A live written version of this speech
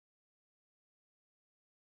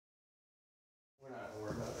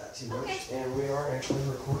too much, Okay. and we are actually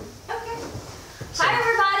recording. Okay. So, Hi,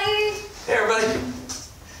 everybody. Hey, everybody,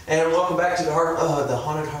 and welcome back to the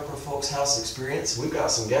Haunted Harper-Fowlkes House Experience. We've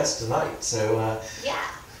got some guests tonight, so Yeah.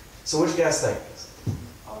 So what do you guys think?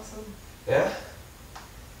 Awesome. Yeah.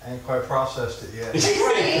 I ain't quite processed it yet. Right?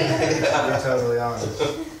 To be totally honest.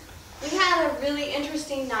 We had a really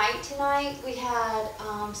interesting night tonight. We had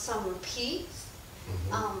some repeats.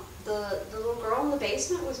 The little girl in the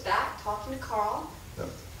basement was back talking to Carl. Yep.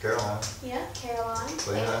 Caroline. Yeah, Caroline.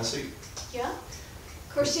 Playing hide and seek. Yeah.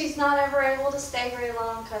 Of course, she's not ever able to stay very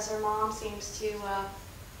long because her mom seems to,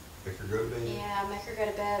 Make her go to bed. yeah, make her go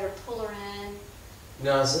to bed or pull her in.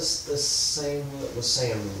 Now, is this the same that was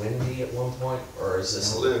saying Wendy at one point, or is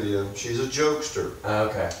this Olivia, she's a jokester.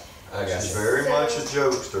 Okay, I got She's you. very much a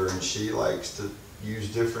jokester, and she likes to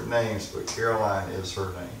use different names, but Caroline is her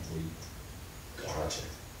name. Yeah, Gotcha.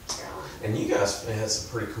 Caroline. And you guys had some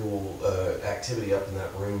pretty cool activity up in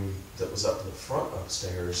that room that was up in the front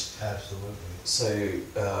upstairs. Absolutely. So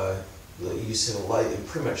you said the light, it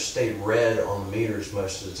pretty much stayed red on the meters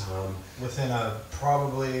most of the time. Within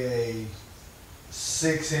probably a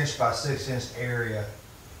 6-inch by 6-inch area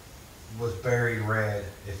was buried red.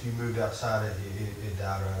 If you moved outside it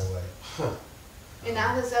died right away. Huh. And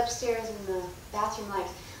I was upstairs in the bathroom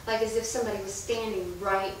like as if somebody was standing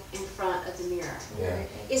right in front of the mirror. Yeah.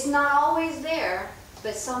 It's not always there,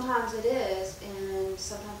 but sometimes it is, and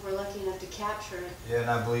sometimes we're lucky enough to capture it. Yeah, and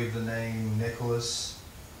I believe the name Nicholas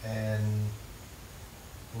and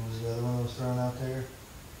what was the other one that was thrown out there?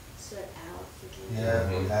 Is it Alice again? Yeah,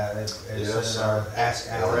 Mhm. it Yes, said Ask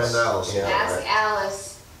Friend Alice. Alice. Yeah. Ask right.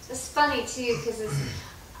 Alice. It's funny too, because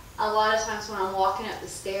a lot of times when I'm walking up the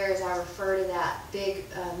stairs, I refer to that big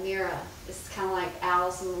mirror. It's kind of like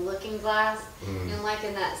Alice in the Looking Glass. And like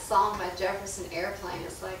in that song by Jefferson Airplane,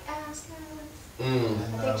 it's like, ask Alice. Mm.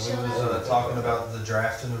 And I think we she'll was know. talking about the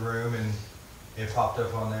draft in the room, and it popped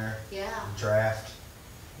up on there. Yeah. The draft.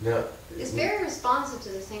 Yeah. It's very responsive to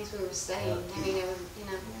the things we were saying. Yeah. I mean, it would,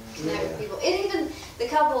 connect with people. And even the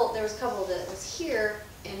couple, there was a couple that was here,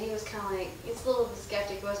 and he was kind of like, he's a little bit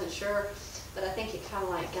skeptic, he wasn't sure, but I think it kind of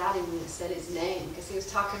like got him when it said his name, because he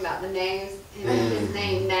was talking about the names, and his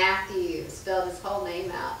name, Matthew, spelled his whole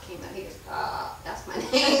name out, came out, he goes, that's my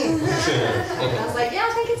name. And I was like, yeah,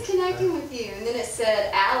 I think it's connecting with you. And then it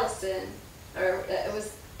said Allison, or it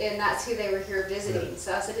was, and that's who they were here visiting. Yeah.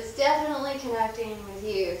 So I said, it's definitely connecting with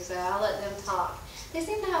you, so I'll let them talk. They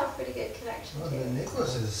seem to have a pretty good connection Well, too.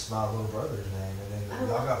 Nicholas is my little brother's name, and then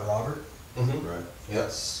y'all got Robert. Mm-hmm. Right. Yep.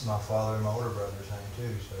 That's my father and my older brother's name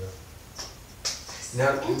too. So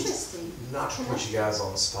Now, Interesting. not to put you guys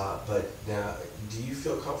on the spot, but now, do you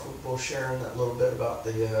feel comfortable sharing that little bit about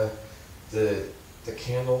the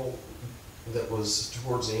candle that was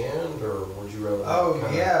towards the end, or would you rather? oh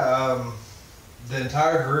kinda- yeah, the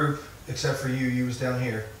entire group except for you was down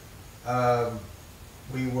here.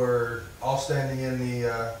 We were all standing in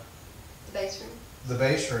The base room. the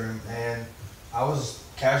base room, and I was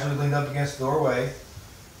casually leaned up against the doorway,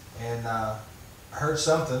 and heard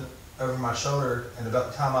something over my shoulder, and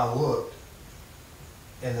about the time I looked,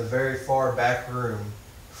 in the very far back room,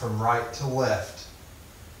 from right to left,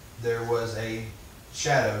 there was a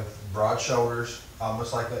shadow, broad shoulders,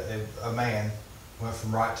 almost like a man, went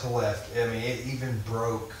from right to left. I mean, it even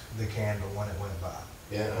broke the candle when it went by.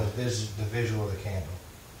 Yeah. The visual of the candle.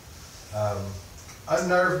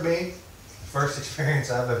 Unnerved me. First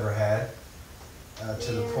experience I've ever had,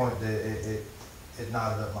 to the Yeah. point that it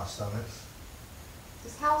knotted up my stomach.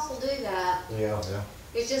 This house will do that. Yeah. Yeah.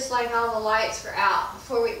 It's just like all the lights were out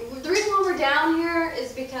before the reason why we're down here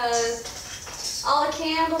is because all the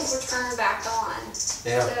candles were turned back on.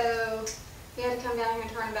 Yeah. So we had to come down here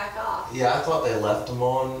and turn them back off. Yeah, I thought they left them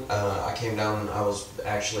on. I came down and I was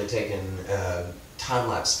actually taking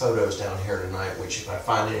time-lapse photos down here tonight, which if I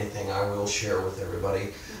find anything, I will share with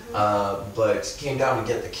everybody. But came down to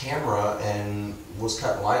get the camera and was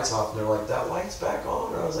cutting lights off, and they're like, that light's back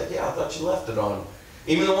on? And I was like, yeah, I thought you left it on.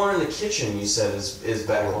 Even the one in the kitchen, you said, is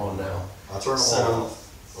back on now. I turned them So- all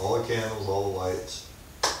off. All the candles, all the lights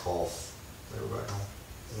off. They were back on.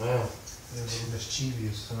 Yeah. It was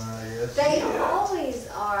mischievous tonight, I guess. They Yeah. always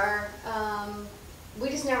are. We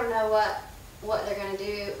just never know what they're gonna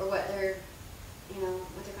do or what they're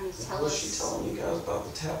going to tell Was us. she telling you guys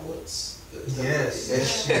about the tablets?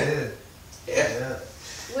 Yes, she did. Yeah.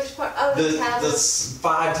 Which part? Oh, the The tablets.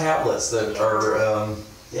 5 tablets that Yeah. are,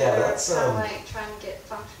 yeah, that's, kind of like trying to get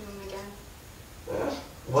functioning again. yeah.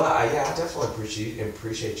 Well, I definitely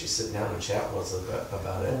appreciate you sitting down and chatting with us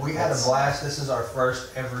about it. Well, we had a That's- blast. This is our first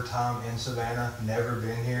ever time in Savannah. Never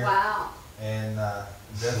been here. Wow. And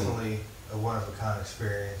definitely a one-of-a-kind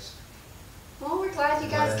experience. Well, we're glad you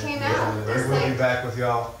guys came out. We will be back with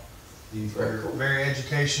y'all. You're Very cool. very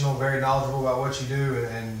educational, very knowledgeable about what you do,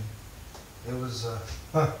 and it was,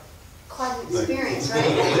 Quite an experience, right?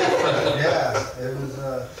 yeah, it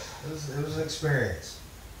was an experience.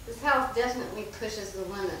 This house definitely pushes the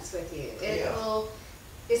limits with you. Yeah.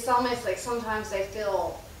 It's almost like sometimes they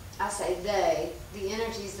feel, I say the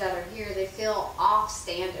energies that are here, they feel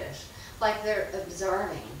offstandish, like they're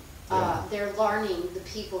observing. Yeah. They're learning the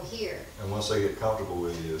people here. And once they get comfortable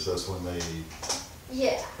with you, that's when they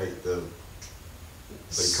Yeah. make they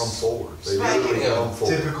come forward. They Right. literally come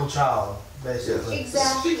forward. Typical child, basically.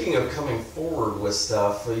 Exactly. Speaking of coming forward with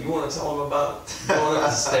stuff, you want to tell them about going up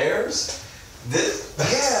the stairs?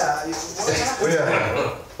 Yeah, what happened?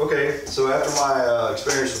 Yeah. Okay, so after my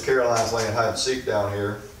experience with Caroline's laying hide and seek down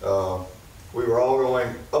here, we were all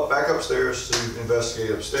going back upstairs to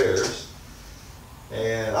investigate upstairs.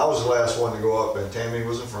 And I was the last one to go up, and Tammy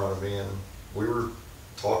was in front of me, and we were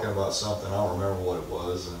talking about something. I don't remember what it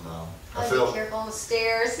was, and I Be felt careful on the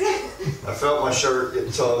stairs. I felt my shirt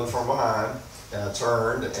get tugged from behind, and I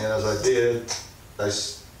turned, and as I did,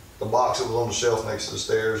 the box that was on the shelf next to the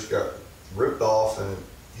stairs got ripped off, and it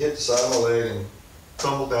hit the side of my leg and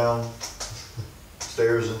tumbled down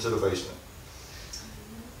stairs into the basement.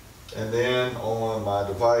 And then on my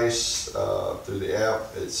device, through the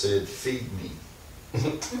app, it said, "Feed me."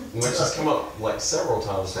 Which has come up like several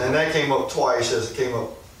times. And that came up twice as it came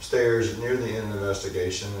upstairs near the end of the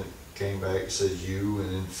investigation. It came back, it says "you" and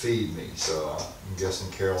then "feed me." So I'm guessing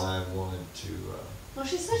Caroline wanted to. Well,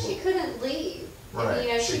 she said she couldn't leave. Right. And,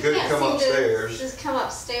 you know, She she couldn't can't come seem upstairs. to just come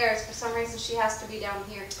upstairs. For some reason, she has to be down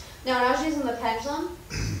here. Now, when I was using the pendulum,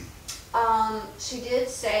 she did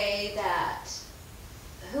say that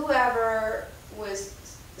whoever was,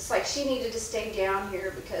 it's like she needed to stay down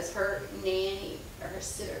here because her nanny or her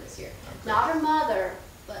sitter was here. Okay. Not her mother,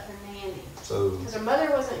 but her nanny. So Because her mother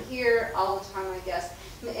wasn't here all the time, I guess.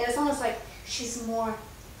 It's almost like she's more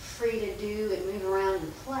free to do and move around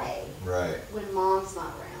and play right. when mom's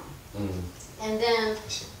not around. Mm. And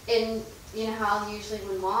then, you know how usually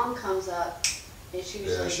when mom comes up, it's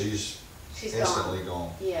usually Yeah, she's she's instantly gone.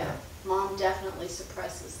 gone. Yeah, mom definitely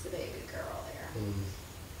suppresses the baby girl there. Mm.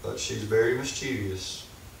 But she's very mischievous.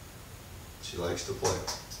 She likes to play.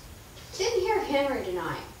 Didn't hear Henry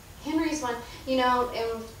tonight. Henry's one, you know,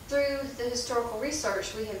 and through the historical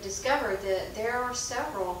research, we have discovered that there are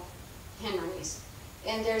several Henrys,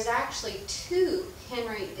 and there's actually 2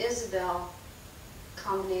 Henry Isabel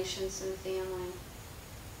combinations in the family.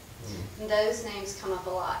 Mm. And those names come up a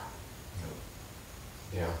lot.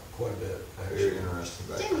 Yeah, quite a bit, Very actually. interesting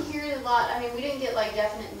Didn't background. hear it a lot. I mean, we didn't get like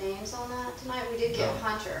definite names on that tonight. We did get No.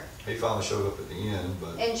 Hunter. He finally showed up at the end,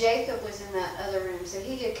 but And Jacob was in that other room, so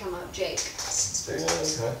he did come up, Jake. Okay.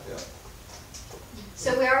 yeah.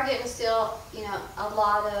 So we are getting still, you know, a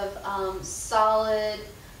lot of solid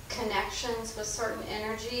connections with certain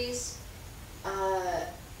energies.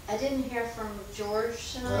 I didn't hear from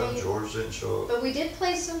George No, tonight, George didn't show up. but we did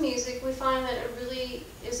play some music. We find that it really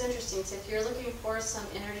is interesting. So if you're looking for some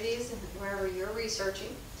energies and wherever you're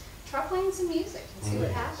researching, try playing some music and see what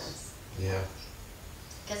Nice. happens. Yeah.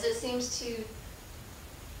 Because it seems to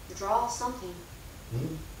draw something.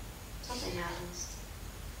 Mm. Something happens.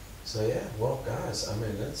 So yeah, well guys, I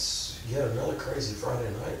mean it's yet another crazy Friday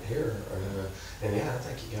night here, and yeah, I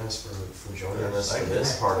thank you guys for joining Yes, us for thank you.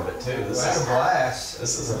 this part of it too. It was a blast.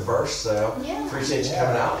 This is a first, so Yeah. appreciate you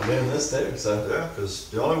coming out and doing this too. So Yeah, because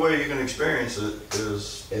the only way you can experience it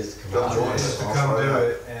is it's Come come join out. us. Just to come do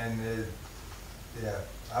it, and yeah.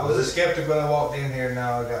 I was a skeptic when I walked in here,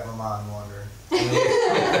 now I got my mind wandering.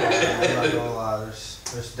 I'm not gonna lie,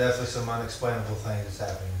 there's definitely some unexplainable things that's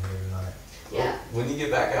happening here tonight. Yeah. When you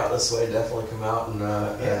get back out this way, definitely come out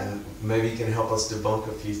and maybe you can help us debunk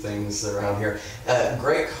a few things around here.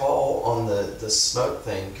 Great call on the smoke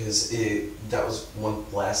thing, because that was one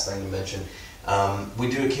last thing you mentioned. We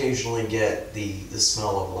do occasionally get the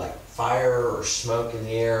smell of like fire or smoke in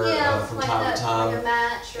the air Yeah, from like time that, to time. like a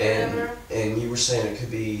match or whatever. And you were saying it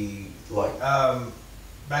could be like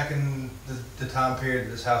Back in the time period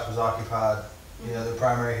that this house was occupied, you know, the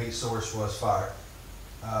primary heat source was fire.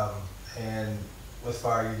 And with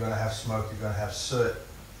fire, you're going to have smoke, you're going to have soot.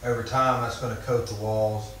 Over time, that's going to coat the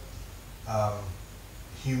walls.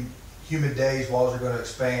 Humid days, walls are going to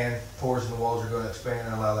expand, pores in the walls are going to expand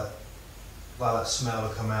and allow that smell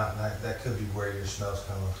to come out, and that could be where your smell's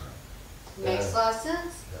coming from. Makes a lot of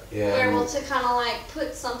sense. yeah. We're able to kind of like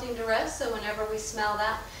put something to rest, so whenever we smell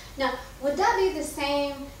that. Now, would that be the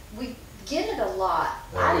same? We get it a lot.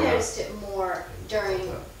 I yeah. noticed it more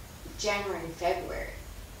during January and February.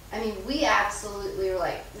 I mean, we absolutely were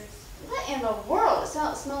like, what in the world? It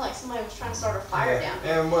smelled like somebody was trying to start a fire down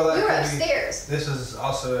here. And well, We were that could be, upstairs. this is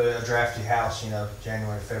also a drafty house, you know,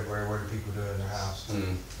 January, February, what do people do in their house?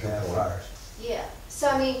 They have fires. Yeah. So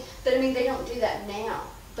I mean, they don't do that now.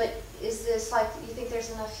 But is this like, you think there's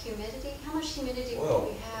enough humidity? How much humidity do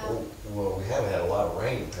we have? Well, we haven't had a lot of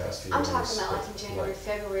rain the past few I'm years. talking about like in January,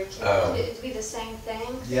 February. Oh. Could it be the same thing?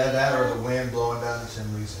 Yeah, that or the wind blowing down the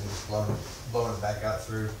chimneys and just blowing it back out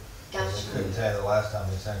through. Gotcha. I couldn't tell you the last time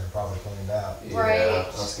these things were probably cleaned out. Yeah, Right.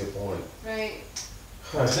 that's a good point. Right.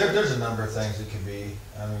 There's a number of things it could be.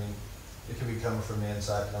 I mean, it could be coming from the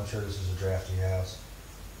inside, because I'm sure this is a drafty house.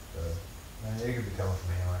 So, I mean, it could be coming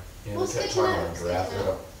from anywhere. Yeah, Well, we it's kept good to talking know. about It's good to drafting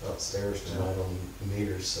know. upstairs tonight on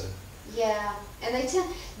meters, so. Yeah, and they tend,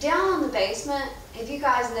 down in the basement, have you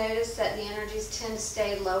guys noticed that the energies tend to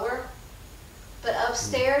stay lower? But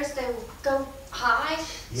upstairs, they will go high?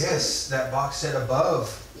 Yes, that box set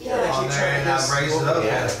above Yeah, they on keep there, trying and to I raised it go up, up, and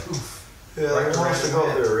yeah. poof. Yeah, Right they want us to go up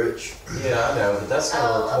around there, Rich. Yeah, I know, but that's Oh,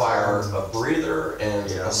 gonna that's require fine. a breather and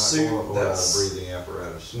Yeah, I'm a not suit going up without a that's. breathing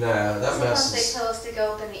apparatus. No, that Sometimes they messes. tell us to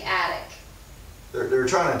go up in the attic. They're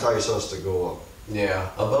trying to entice us to go up. Yeah,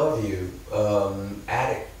 above you,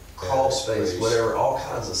 attic, crawl Attic space, space. whatever, all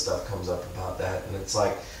kinds of stuff comes up about that. And it's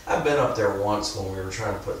like, I've been up there once when we were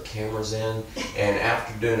trying to put cameras in, and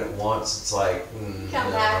after doing it once, it's like, Come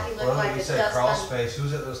no. back, you look Well, like you a said crawl dust space. Who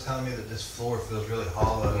was it that was telling me that this floor feels really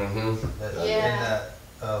hollow? Mm-hmm. That Yeah. in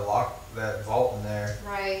that lock, that vault in there.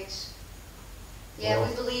 Right. Yeah, Well-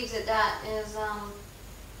 we believe that is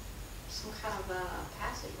some kind of a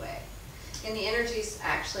passageway. And the energies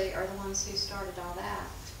actually are the ones who started all that.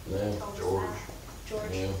 Yeah. Told us George. that.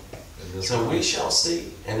 George. Yeah. in this So room. we shall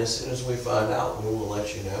see, and as soon as we find out, we will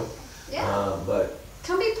let you know. Yeah. But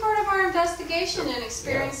Come be part of our investigation and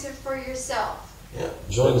experience it for yourself. yeah,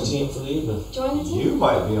 Join the team for the evening. Join the team. You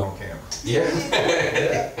might be on camera. yeah.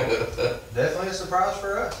 Definitely a surprise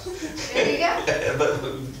for us. There you go.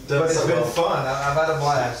 But it's been fun. I've had a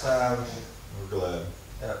blast. We're glad.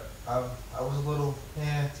 I was a little,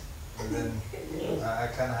 and then I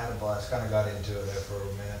kind of had a blast. Kind of got into it there for a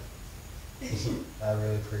minute. I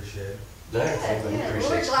really appreciate it. No, Good, we good. Well, appreciate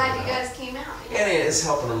we're you glad coming you out. guys came out. And it's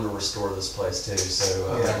helping them to restore this place too,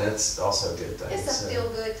 so I Yeah. mean, it's also a good thing. It's a so.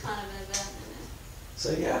 feel-good kind of an event,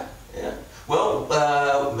 So yeah.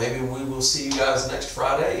 Well, maybe we will see you guys next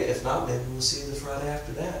Friday. If not, maybe we'll see you the Friday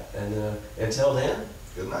after that. And until then,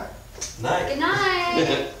 Good night. isn't it? night. Good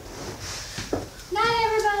night. Night, everyone.